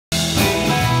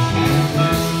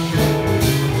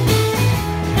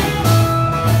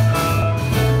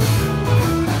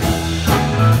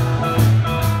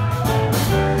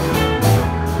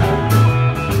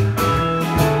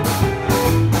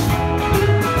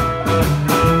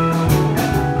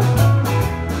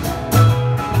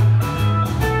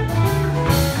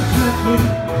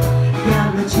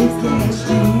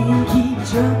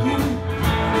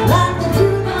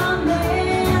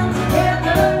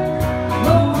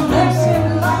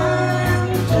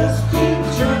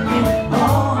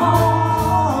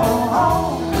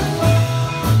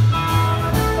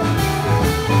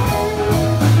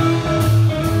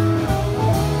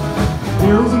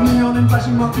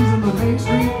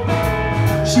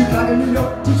in New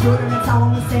York, Detroit, and it's all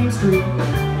on the same street.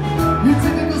 Your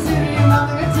typical city, and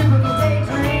nothing a typical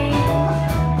daydream.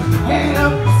 Hanging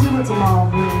up to see what tomorrow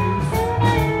brings.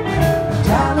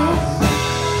 Dallas,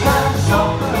 got so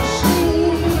much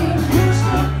steam.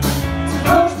 Houston, to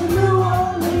coast to New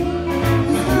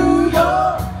Orleans. New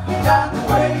York, got the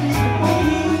ways to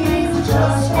please. It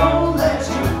just won't let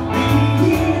you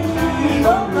be.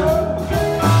 Oh no.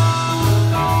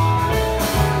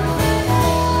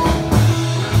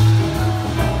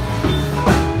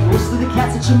 Most of the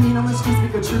cats that you meet on the streets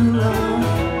speak of true love.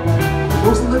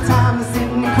 Most of the time they're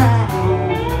sitting and crying.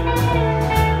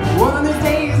 One of these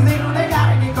days they know they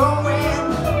gotta get going.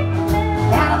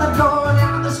 Out of the door,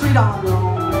 down the street all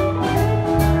alone.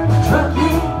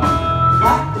 Truckin,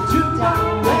 like the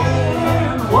two-down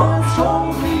man. Once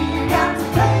told me you got to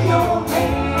play your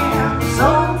hand.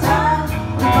 Sometimes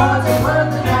because it's worth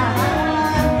the dime.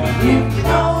 If you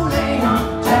don't lay them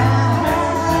down.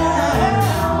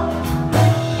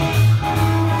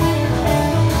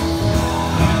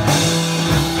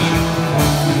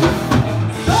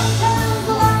 Sometimes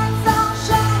the lights are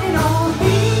shining on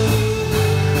me.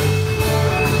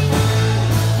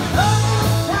 Other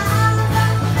times I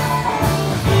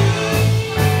can't see.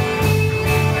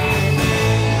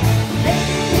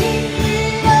 Maybe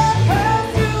love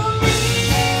comes to me.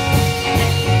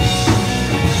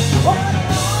 What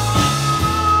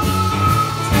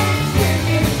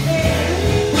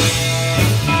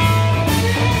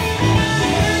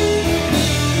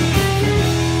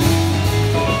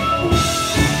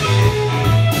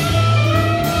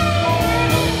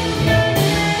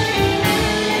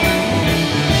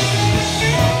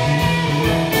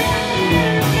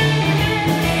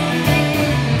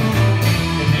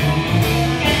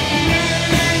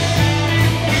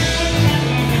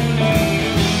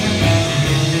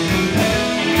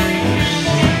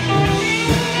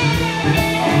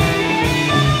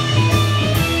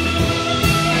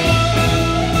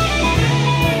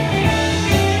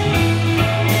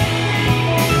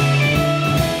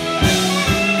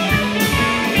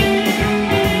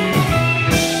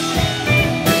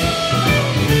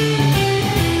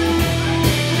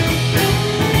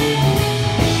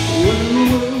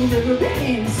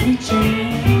sweet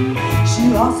Jane, she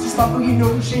lost her sparkle, you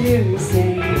know she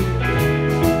insane.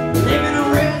 Living a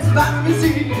red vitamin C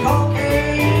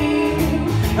cocaine.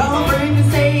 Don't bring the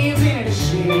saves in a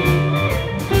shame.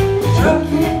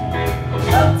 Truckin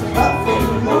up to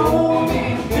Buffalo,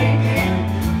 baby.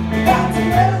 Got to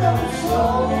mellow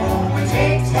slow. It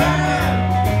takes time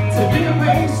to be a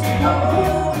race to go.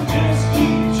 Just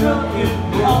keep trucking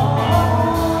on.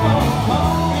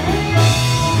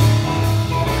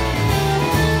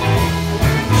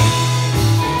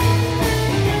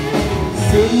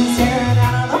 Sitting staring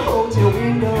out of the hotel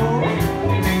window.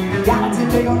 Got to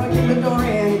take on a keep the door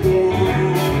in again.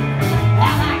 I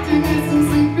like to get some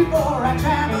sleep before I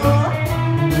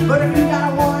travel. But if you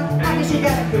got one, I guess you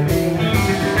gotta go in.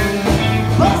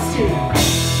 Busted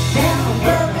down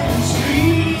Bourbon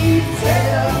Street. Set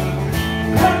up,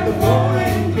 cut the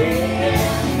boring bed.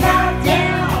 Knocked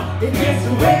down, it gets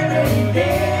wearing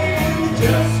dead.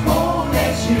 Just won't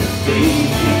let you be.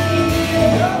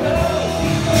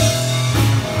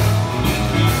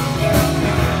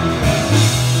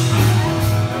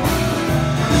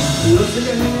 You're sick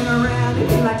of hanging around, you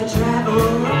like to travel.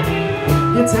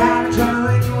 You're tired of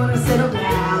traveling, you wanna settle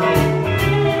down.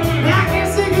 Now I can't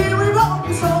sit here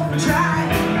revolting, so for trying.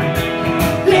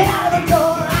 Get out of the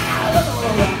door, out of the door.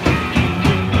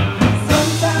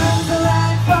 Sometimes the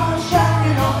light falls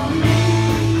shining on me.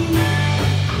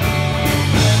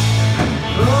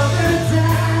 Other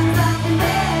times I can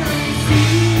barely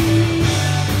see.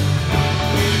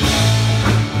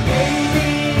 Baby,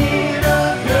 it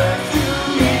occurs to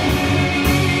me.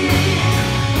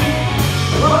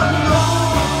 One long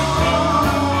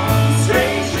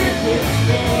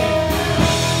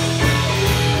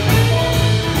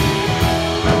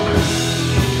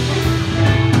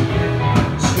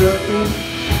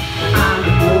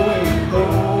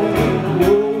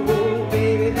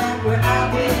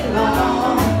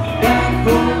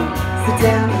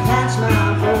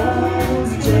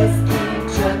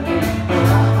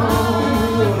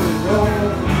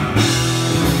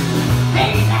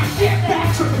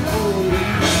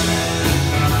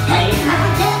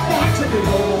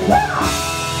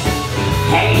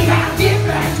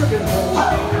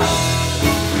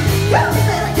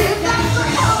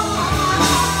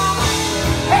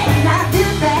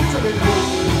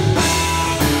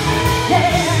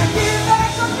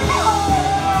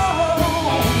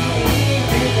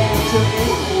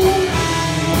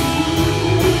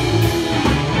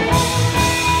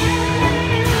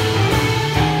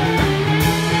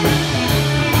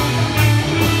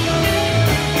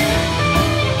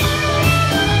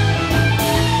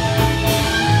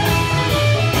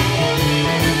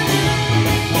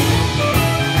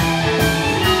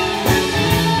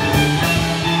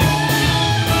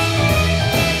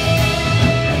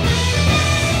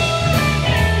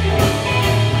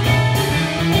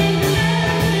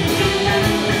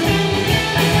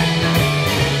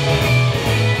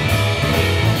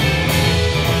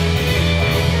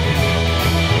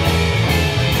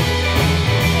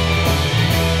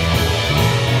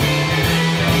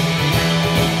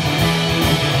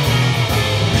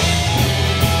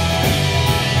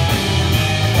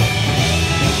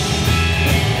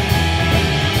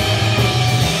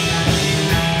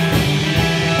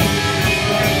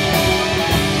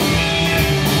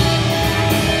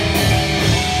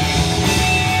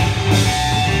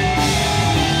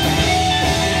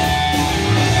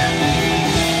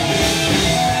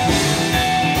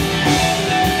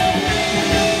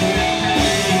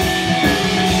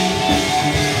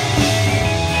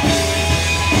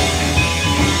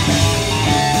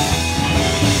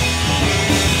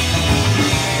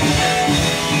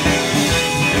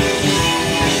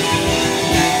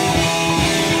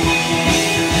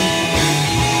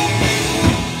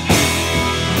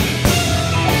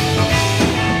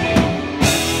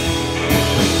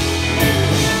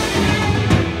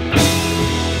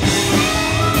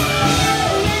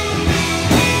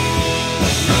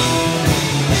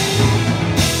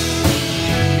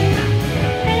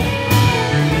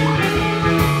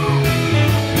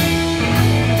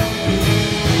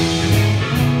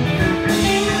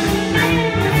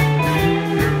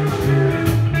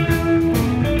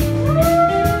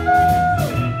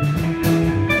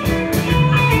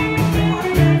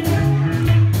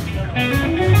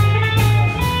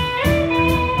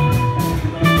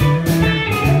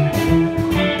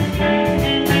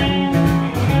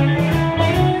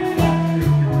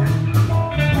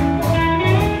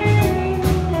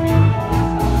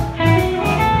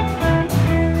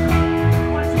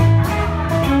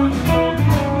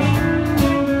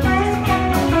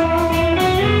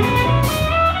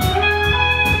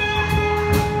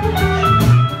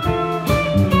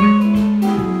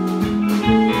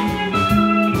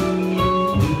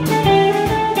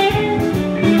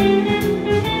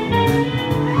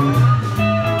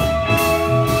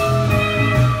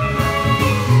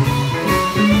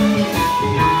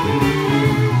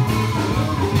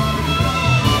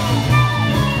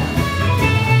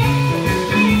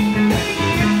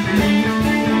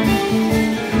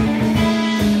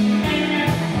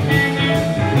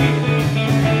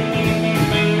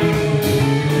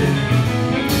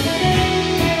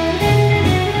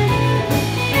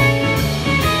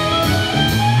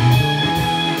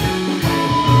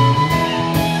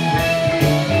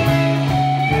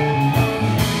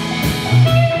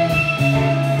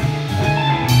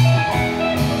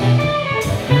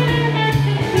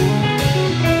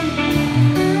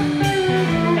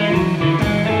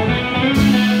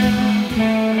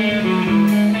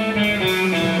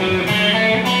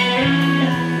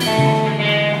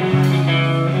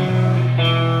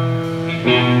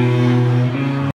Thank